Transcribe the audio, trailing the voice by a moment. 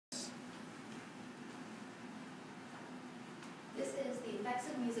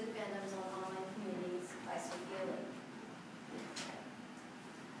Effects of Music Fandoms on Online Communities by Sophia Lake.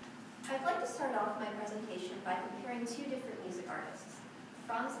 I'd like to start off my presentation by comparing two different music artists,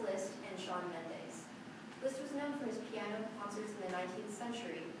 Franz Liszt and Shawn Mendes. Liszt was known for his piano concerts in the 19th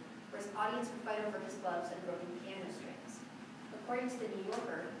century, where his audience would fight over his gloves and broken piano strings. According to The New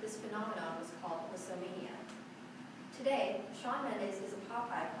Yorker, this phenomenon was called lithomania. Today, Shawn Mendes is a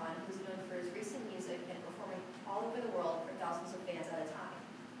pop icon who's known for his recent music and performing all over the world for thousands of fans at a time.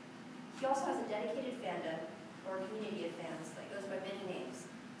 He also has a dedicated fandom, or community of fans, that goes by many names,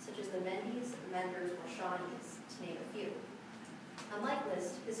 such as the Mendes, Menders, or Shawnees, to name a few. Unlike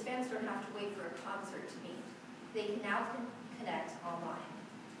Liszt, his fans don't have to wait for a concert to meet. They can now connect online.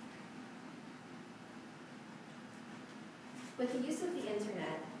 With the use of the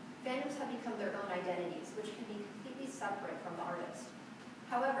internet, fandoms have become their own identities, which can be completely separate from the artist.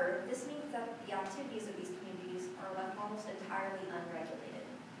 However, this means that the activities of these communities are left almost entirely unregulated.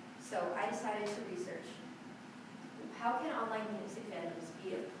 So I decided to research, how can online music fandoms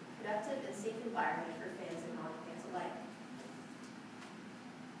be a productive and safe environment for fans and non-fans alike?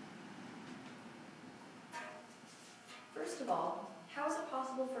 First of all, how is it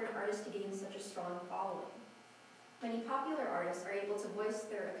possible for an artist to gain such a strong following? Many popular artists are able to voice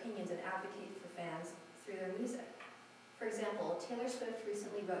their opinions and advocate for fans through their music. For example, Taylor Swift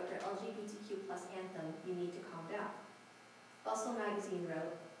recently wrote her LGBTQ+ anthem, "You Need to Calm Down." Bustle magazine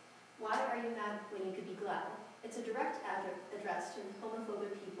wrote, "Why are you mad when you could be glad?" It's a direct address to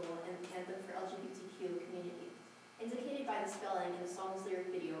homophobic people and the anthem for LGBTQ community, indicated by the spelling in the song's lyric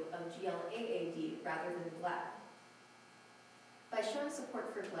video of GLAAD rather than GLAD. By showing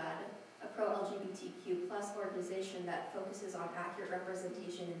support for GLAD, a pro-LGBTQ+ organization that focuses on accurate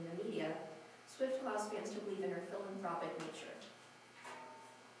representation in the media, Swift allows fans to believe in her philanthropic nature.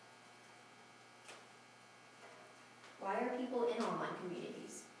 Why are people in online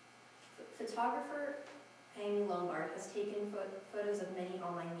communities? Photographer Amy Lombard has taken photos of many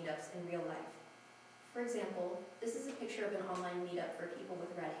online meetups in real life. For example, this is a picture of an online meetup for people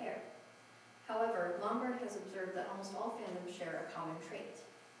with red hair. However, Lombard has observed that almost all fandoms share a common trait.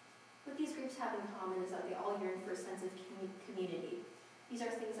 What these groups have in common is that they all yearn for a sense of community. These are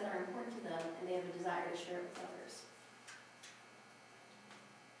things that are important to them, and they have a desire to share it with others.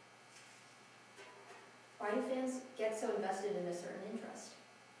 Why do fans get so invested in a certain interest?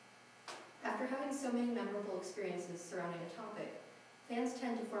 After having so many memorable experiences surrounding a topic, fans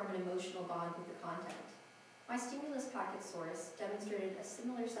tend to form an emotional bond with the content. My stimulus packet source demonstrated a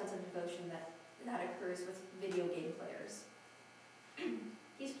similar sense of devotion that occurs with video game players.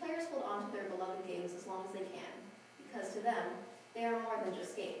 These players hold on to their beloved games as long as they can, because to them, they are more than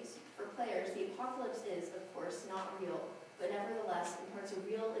just games. For players, the apocalypse is, of course, not real, but nevertheless imparts a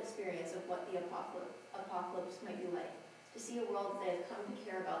real experience of what the apocalypse might be like, to see a world that they have come to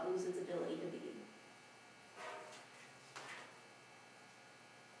care about lose its ability to be.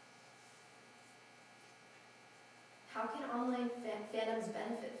 How can online fandoms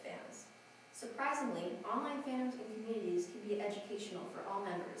benefit fans? Surprisingly, online fandoms and communities can be educational for all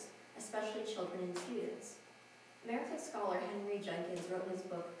members, especially children and students. American scholar Henry Jenkins wrote in his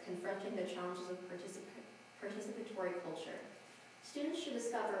book, Confronting the Challenges of Participatory Culture, students should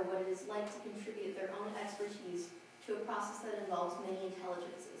discover what it is like to contribute their own expertise to a process that involves many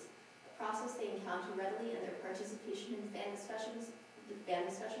intelligences, a process they encounter readily in their participation in fan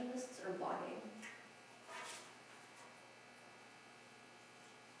discussion lists, or blogging.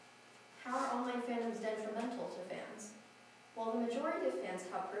 How are online fandoms detrimental to fans? While the majority of fans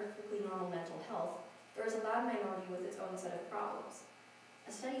have perfectly normal mental health, there is a loud minority with its own set of problems.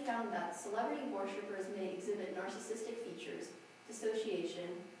 A study found that celebrity worshippers may exhibit narcissistic features,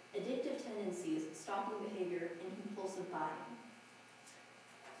 dissociation, addictive tendencies, stalking behavior, and compulsive buying.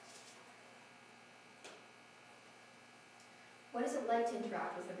 What is it like to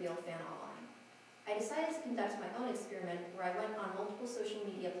interact with a real fan online? I decided to conduct my own experiment where I went on multiple social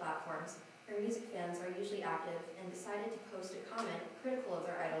media platforms where music fans are usually active and decided to post a comment critical of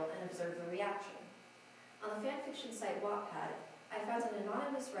their idol and observe the reaction. On the fanfiction site Wattpad, I found an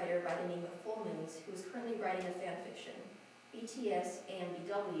anonymous writer by the name of Full Moons who is currently writing a fanfiction, BTS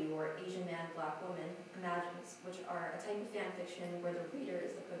AMBW, or Asian Man Black Woman, Imagines, which are a type of fanfiction where the reader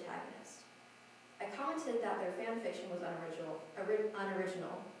is the protagonist. I commented that their fanfiction was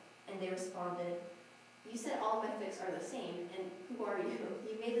unoriginal, and they responded, "You said all of my fics are the same, and who are you?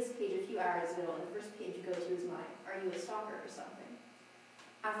 You made this page a few hours ago, and the first page you go to is mine. Are you a stalker or something?"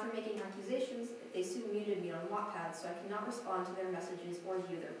 After making accusations, they soon muted me on Wattpad, so I cannot respond to their messages or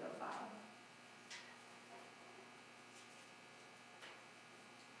view their profile.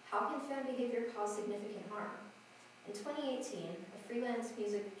 How can fan behavior cause significant harm? In 2018, a freelance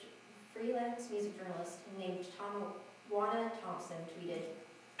music journalist named Juana Thompson tweeted,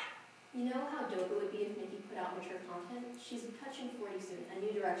 "You know how dope it would be if Nikki put out mature content? She's touching 40 soon. A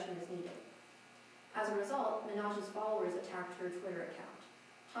new direction is needed." As a result, Minaj's followers attacked her Twitter account.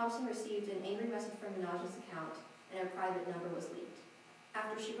 Thompson received an angry message from Minaj's account, and her private number was leaked.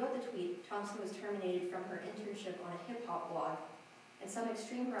 After she wrote the tweet, Thompson was terminated from her internship on a hip-hop blog, and some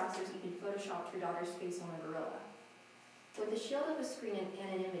extreme harassers even photoshopped her daughter's face on a gorilla. With the shield of a screen and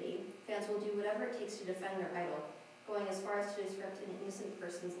anonymity, fans will do whatever it takes to defend their idol, going as far as to disrupt an innocent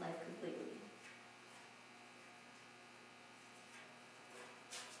person's life completely.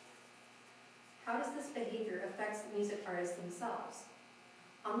 How does this behavior affect the music artists themselves?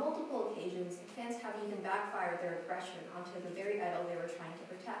 On multiple occasions, fans have even backfired their aggression onto the very idol they were trying to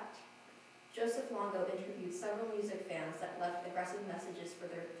protect. Joseph Longo interviewed several music fans that left aggressive messages for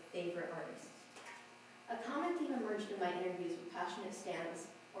their favorite artists. A common theme emerged in my interviews with passionate stans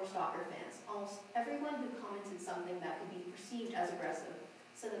or stalker fans. Almost everyone who commented something that could be perceived as aggressive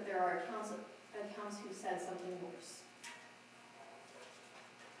said that there are accounts who said something worse.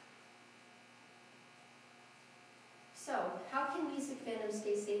 So, how can music fandom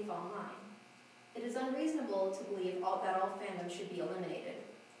stay safe online? It is unreasonable to believe that all fandom should be eliminated.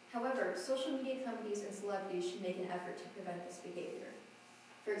 However, social media companies and celebrities should make an effort to prevent this behavior.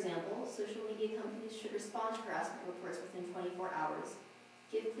 For example, social media companies should respond to harassment reports within 24 hours,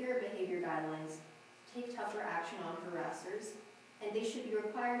 give clear behavior guidelines, take tougher action on harassers, and they should be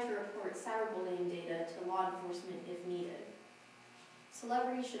required to report cyberbullying data to law enforcement if needed.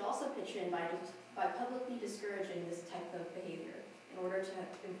 Celebrities should also pitch in by publicly discouraging this type of behavior in order to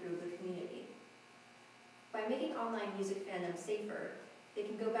improve the community. By making online music fandom safer, they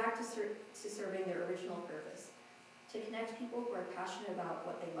can go back to serving their original purpose, to connect people who are passionate about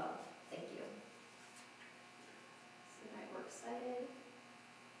what they love. Thank you. So my works cited.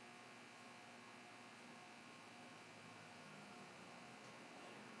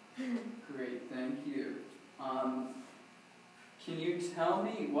 Great, thank you. Can you tell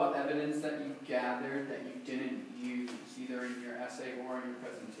me what evidence that you gathered that you didn't use, either in your essay or in your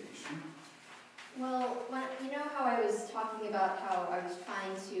presentation? Well, you know how I was talking about how I was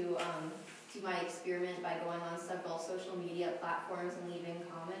trying to do my experiment by going on several social media platforms and leaving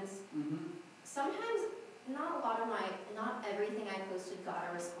comments? Mm-hmm. Sometimes, not everything I posted got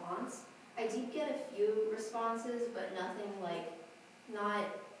a response. I did get a few responses, but nothing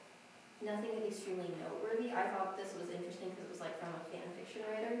extremely noteworthy. I thought this was interesting because it was from a fan fiction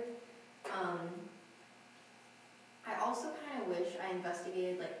writer. I also kind of wish I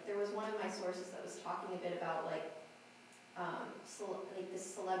investigated, there was one of my sources that was talking a bit about this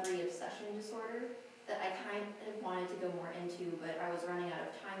celebrity obsession disorder that I kind of wanted to go more into, but I was running out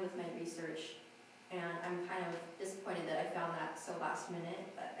of time with my research, and I'm kind of disappointed that I found that so last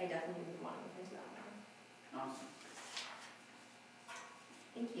minute, but I definitely would want to look into that more. Awesome.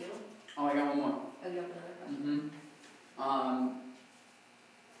 Thank you. Oh, I got one more. Oh, you have another question? Mm-hmm.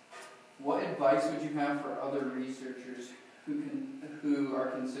 What advice would you have for other researchers who are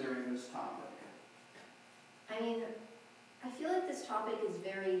considering this topic? I mean, I feel like this topic is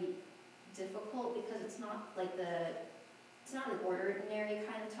very difficult because it's not it's not an ordinary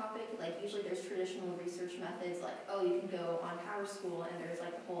kind of topic. Usually there's traditional research methods you can go on PowerSchool and there's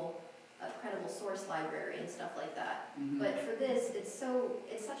the whole credible source library and stuff like that. Mm-hmm. But for this, it's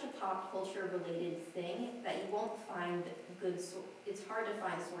such a pop culture related thing that you won't find it's hard to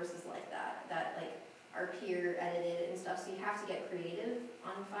find sources like that are peer edited and stuff, so you have to get creative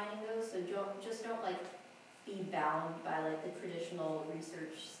on finding those. So don't be bound by the traditional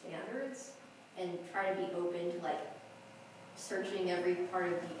research standards, and try to be open to searching every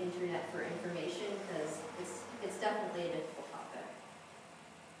part of the internet for information, because it's definitely a difficult topic.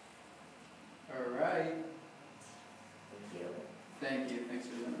 All right. Thank you. Thank you. Thanks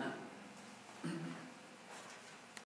for doing that.